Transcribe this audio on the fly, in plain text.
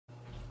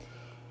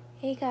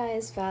Hey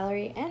guys,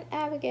 Valerie and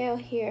Abigail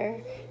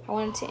here. I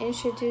wanted to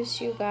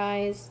introduce you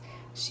guys.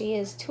 She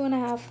is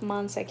 2.5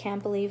 months. I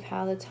can't believe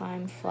how the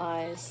time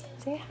flies.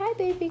 Say hi,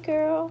 baby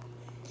girl.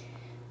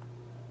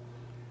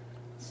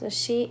 So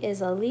she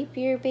is a leap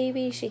year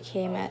baby. She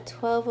came at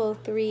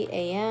 12:03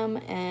 a.m.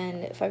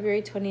 and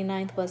February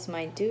 29th was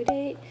my due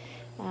date.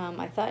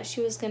 I thought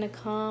she was going to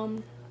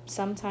come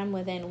sometime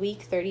within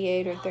week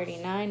 38 or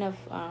 39 of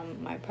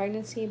my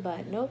pregnancy,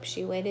 but nope,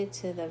 she waited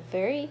to the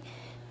very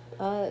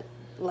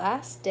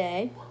last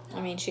day. I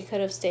mean, she could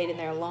have stayed in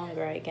there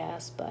longer, I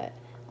guess, but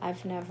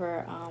I've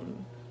never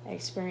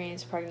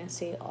experienced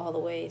pregnancy all the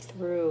way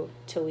through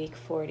to week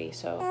 40.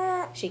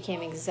 So she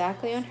came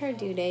exactly on her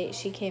due date.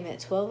 She came at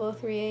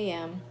 12:03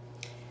 a.m.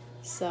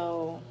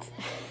 So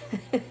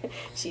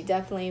she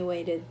definitely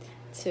waited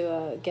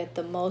to get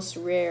the most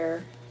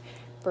rare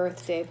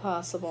birthday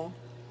possible.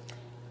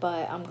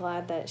 But I'm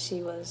glad that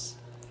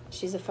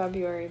she's a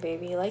February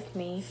baby like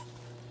me.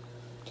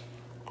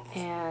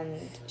 And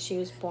she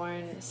was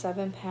born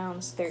 7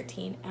 pounds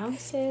 13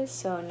 ounces,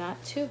 so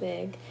not too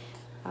big.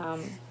 I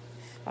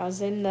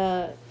was in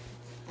the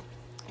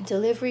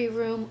delivery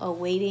room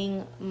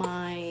awaiting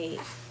my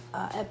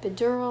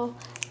epidural,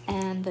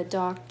 and the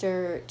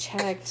doctor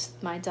checked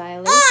my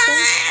dilation.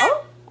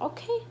 Oh,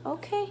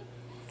 okay.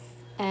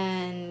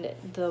 And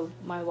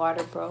my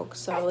water broke,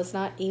 so I was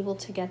not able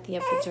to get the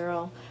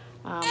epidural.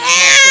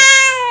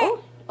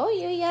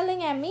 You're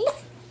yelling at me?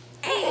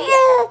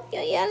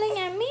 You're yelling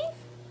at me?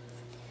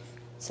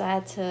 So I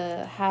had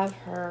to have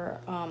her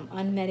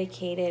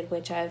unmedicated,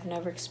 which I've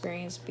never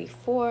experienced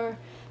before.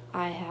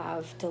 I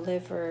have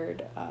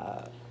delivered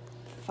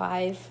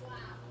 5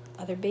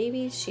 other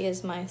babies. She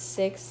is my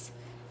 6th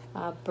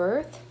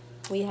birth.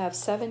 We have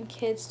 7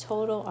 kids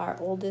total. Our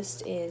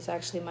oldest is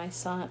actually my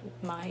son.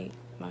 My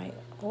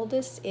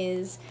oldest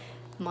is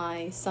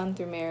my son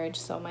through marriage.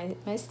 So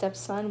my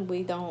stepson,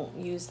 we don't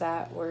use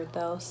that word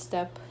though.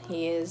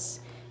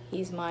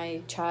 He's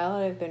my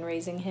child. I've been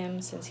raising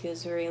him since he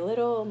was very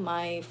little.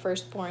 My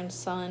firstborn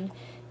son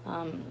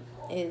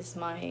is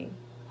my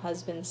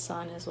husband's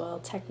son as well,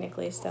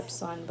 technically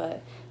stepson,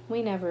 but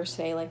we never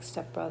say like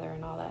stepbrother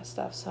and all that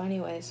stuff. So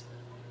anyways,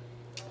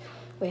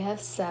 we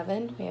have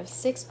 7. We have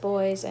 6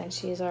 boys, and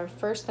she is our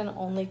first and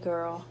only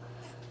girl,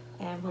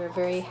 and we're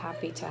very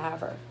happy to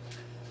have her.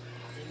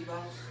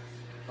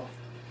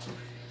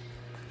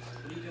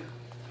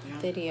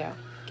 Video.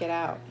 Get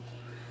out.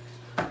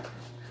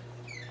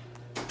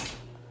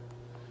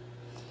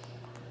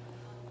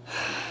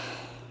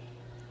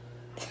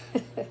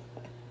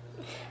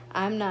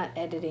 I'm not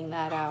editing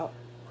that out.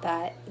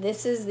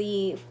 This is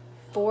the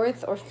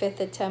 4th or 5th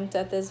attempt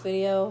at this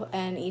video,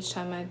 and each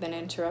time I've been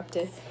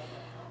interrupted.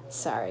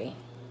 Sorry.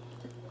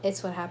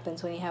 It's what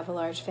happens when you have a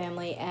large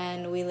family,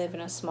 and we live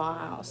in a small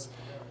house.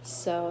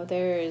 So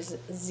there is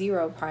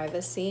 0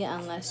 privacy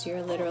unless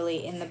you're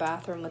literally in the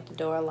bathroom with the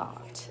door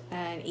locked.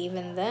 And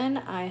even then,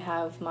 I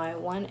have my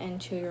 1- and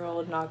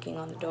 2-year-old knocking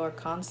on the door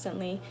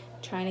constantly,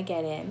 trying to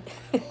get in.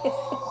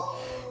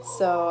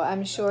 So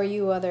I'm sure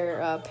you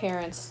other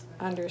parents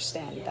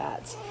understand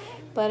that.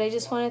 But I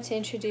just wanted to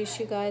introduce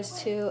you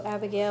guys to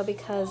Abigail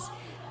because,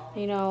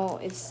 you know,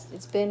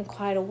 it's been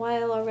quite a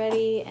while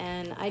already,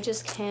 and I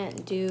just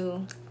can't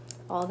do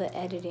all the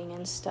editing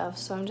and stuff.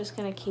 So I'm just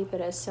going to keep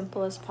it as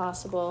simple as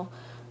possible.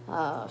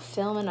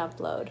 Film and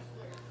upload.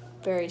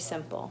 Very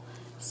simple.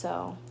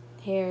 So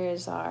here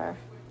is our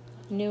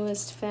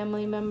newest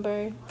family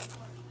member,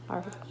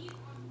 our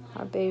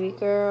baby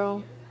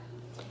girl.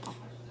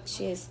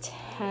 She is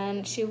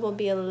 10. She will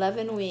be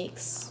 11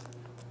 weeks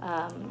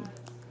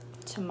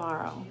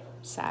tomorrow,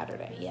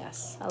 Saturday.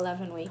 Yes,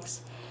 11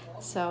 weeks.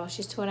 So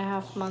she's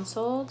 2.5 months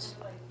old.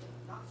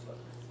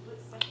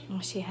 Oh,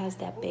 she has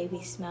that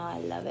baby smell. I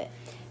love it.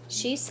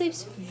 She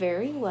sleeps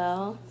very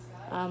well.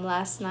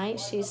 Last night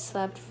she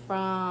slept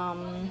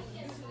from,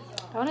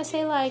 I want to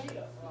say like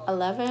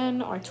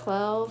 11 or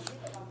 12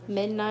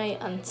 midnight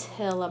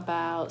until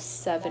about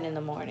 7 in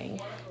the morning.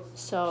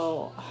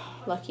 So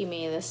lucky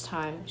me this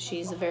time.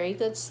 She's a very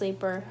good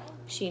sleeper.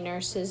 She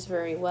nurses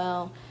very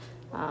well.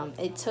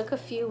 It took a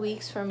few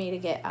weeks for me to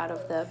get out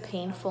of the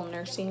painful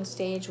nursing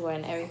stage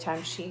when every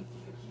time she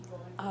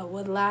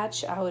would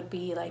latch, I would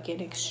be like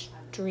in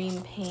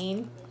extreme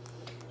pain.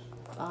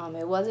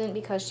 It wasn't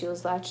because she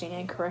was latching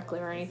incorrectly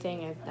or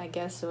anything. I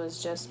guess it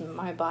was just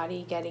my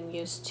body getting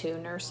used to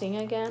nursing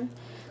again.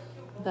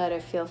 But I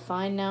feel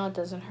fine now. It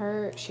doesn't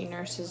hurt. She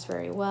nurses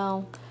very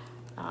well.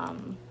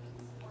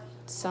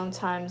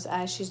 Sometimes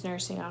as she's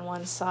nursing on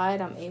one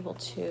side, I'm able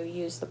to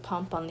use the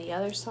pump on the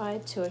other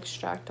side to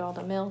extract all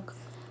the milk,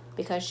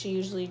 because she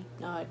usually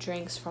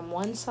drinks from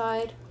one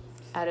side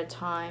at a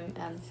time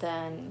and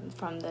then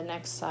from the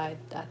next side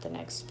at the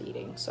next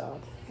feeding.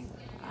 So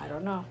I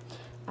don't know.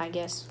 I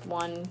guess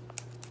one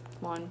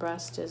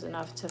breast is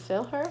enough to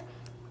fill her,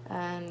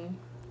 and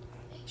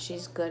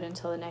she's good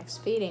until the next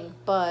feeding.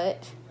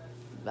 But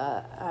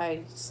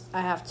I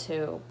have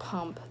to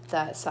pump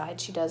that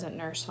side she doesn't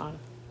nurse on,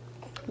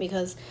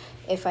 because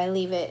if I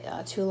leave it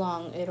too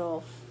long,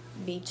 it'll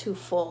be too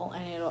full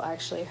and it'll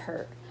actually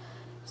hurt.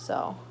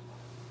 So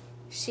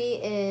She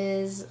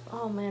is,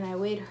 oh man, I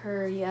weighed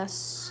her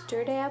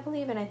yesterday, I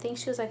believe, and I think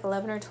she was like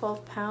 11 or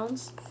 12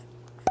 pounds.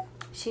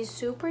 She's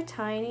super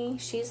tiny.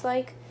 She's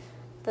like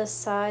the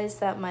size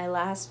that my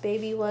last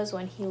baby was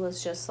when he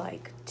was just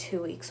like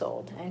 2 weeks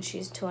old, and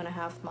she's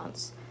 2.5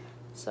 months.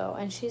 So,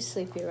 and she's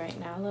sleepy right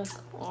now. Look,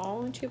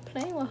 oh, aren't you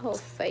playing with her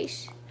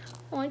face?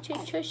 Aren't you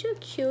such a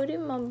cutie,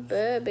 my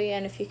baby?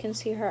 And if you can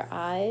see her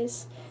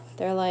eyes,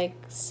 they're like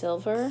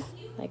silver,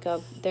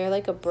 they're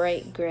like a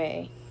bright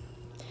gray.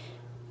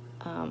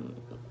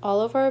 All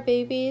of our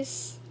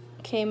babies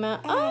came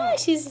out. Oh,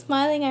 she's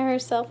smiling at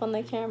herself on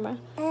the camera.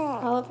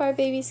 All of our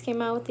babies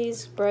came out with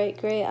these bright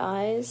gray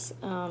eyes.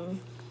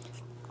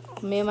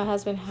 Me and my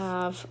husband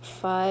have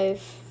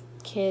 5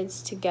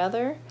 kids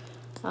together.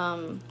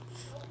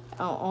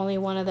 Only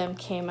one of them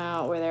came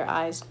out where their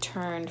eyes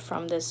turned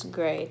from this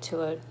gray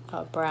to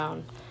a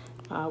brown.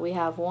 We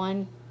have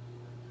one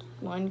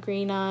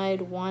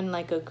green-eyed, one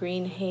like a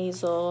green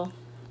hazel.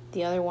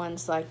 The other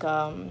one's like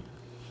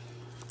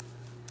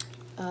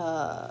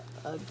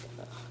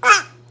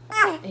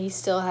he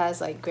still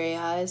has like gray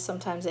eyes.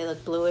 Sometimes they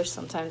look bluish,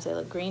 sometimes they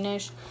look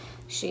greenish.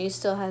 She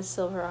still has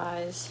silver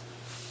eyes.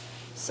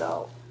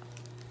 So,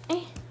 oi,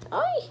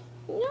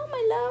 no,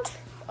 my love.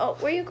 Oh,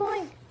 where are you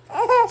going?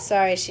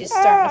 Sorry, she's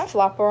starting to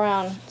flop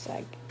around. It's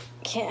like,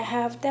 can't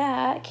have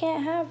that,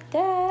 can't have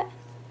that.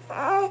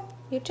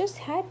 You just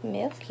had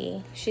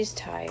Milky. She's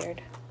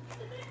tired.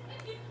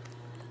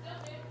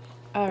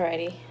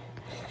 Alrighty.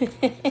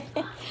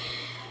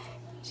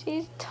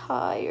 She's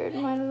tired,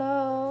 my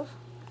love.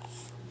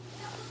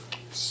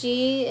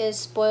 She is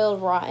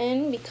spoiled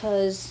rotten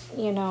because,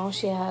 you know,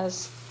 she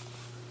has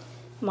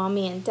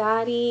mommy and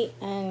daddy,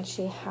 and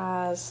she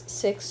has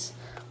 6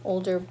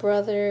 older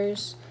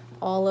brothers,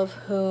 all of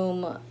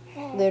whom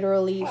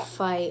literally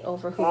fight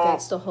over who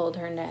gets to hold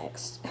her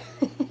next.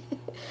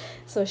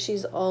 So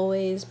she's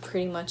always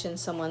pretty much in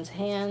someone's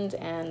hand,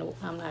 and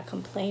I'm not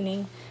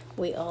complaining.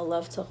 We all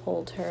love to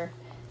hold her,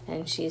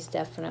 and she's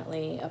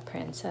definitely a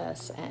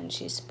princess, and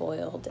she's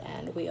spoiled,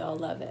 and we all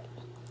love it.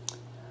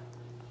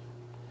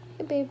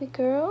 Hey, baby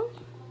girl.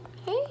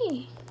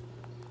 Hey.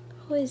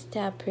 Who is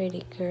that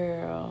pretty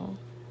girl?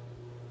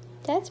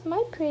 That's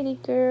my pretty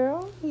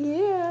girl.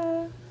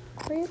 Yeah.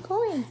 Where are you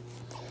going?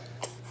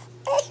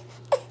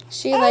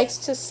 She likes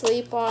to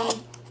sleep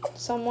on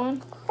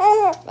someone.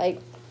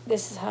 Like,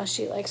 this is how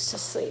she likes to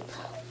sleep.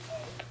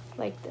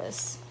 Like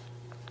this.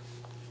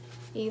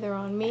 Either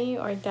on me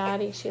or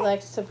daddy. She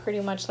likes to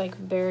pretty much like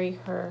bury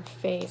her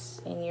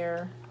face in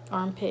your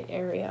armpit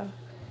area.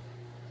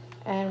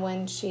 And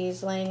when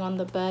she's laying on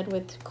the bed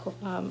with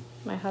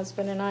my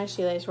husband and I,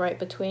 she lays right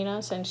between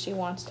us, and she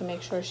wants to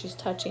make sure she's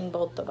touching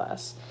both of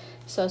us.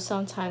 So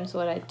sometimes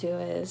what I do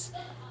is,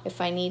 if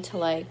I need to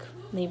like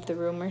leave the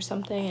room or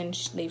something and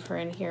leave her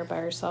in here by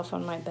herself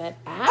on my bed,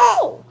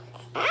 ow,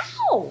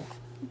 ow,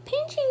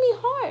 pinching me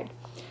hard,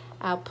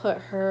 I'll put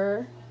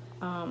her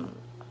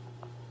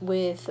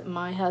with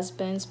my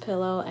husband's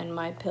pillow and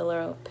my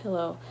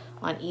pillow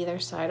on either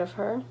side of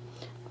her,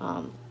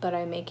 but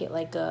I make it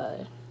like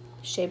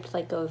shaped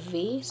like a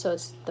V, so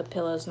the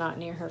pillow's not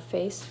near her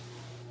face,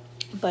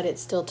 but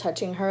it's still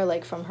touching her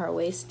like from her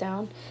waist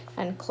down,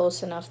 and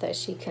close enough that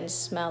she can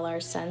smell our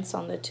scents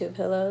on the 2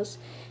 pillows.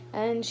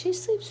 And she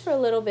sleeps for a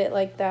little bit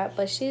like that,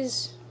 but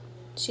she's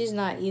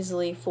not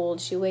easily fooled.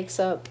 She wakes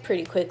up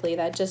pretty quickly.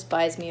 That just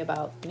buys me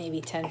about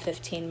maybe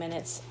 10-15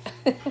 minutes.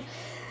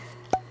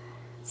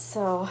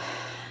 So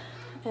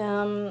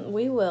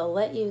we will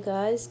let you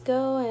guys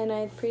go, and I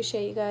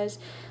appreciate you guys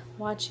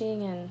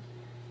watching and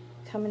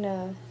coming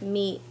to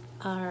meet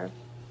our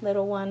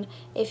little one.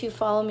 If you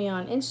follow me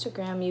on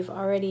Instagram, you've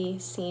already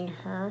seen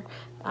her.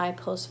 I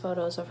post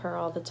photos of her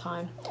all the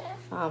time.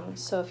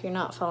 So if you're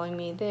not following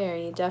me there,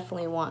 you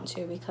definitely want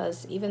to,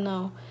 because even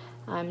though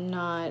I'm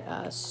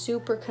not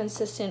super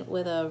consistent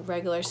with a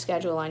regular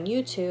schedule on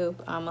YouTube,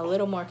 I'm a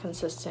little more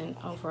consistent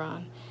over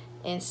on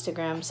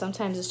Instagram.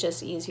 Sometimes it's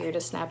just easier to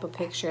snap a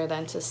picture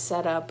than to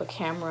set up a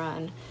camera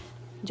and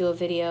do a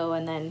video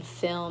and then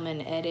film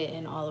and edit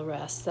and all the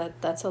rest.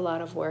 That's a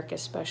lot of work,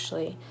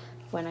 especially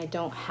when I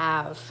don't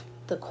have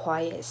the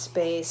quiet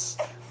space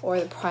or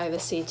the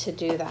privacy to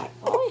do that.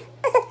 Oh,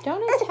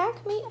 don't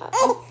attack me.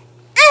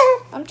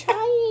 I'm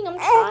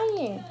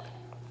trying.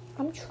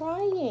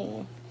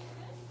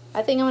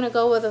 I think I'm gonna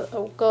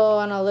go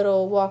on a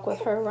little walk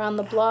with her around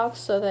the block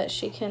so that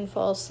she can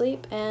fall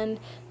asleep, and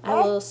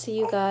I will see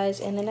you guys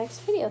in the next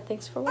video.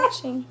 Thanks for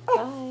watching.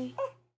 Bye.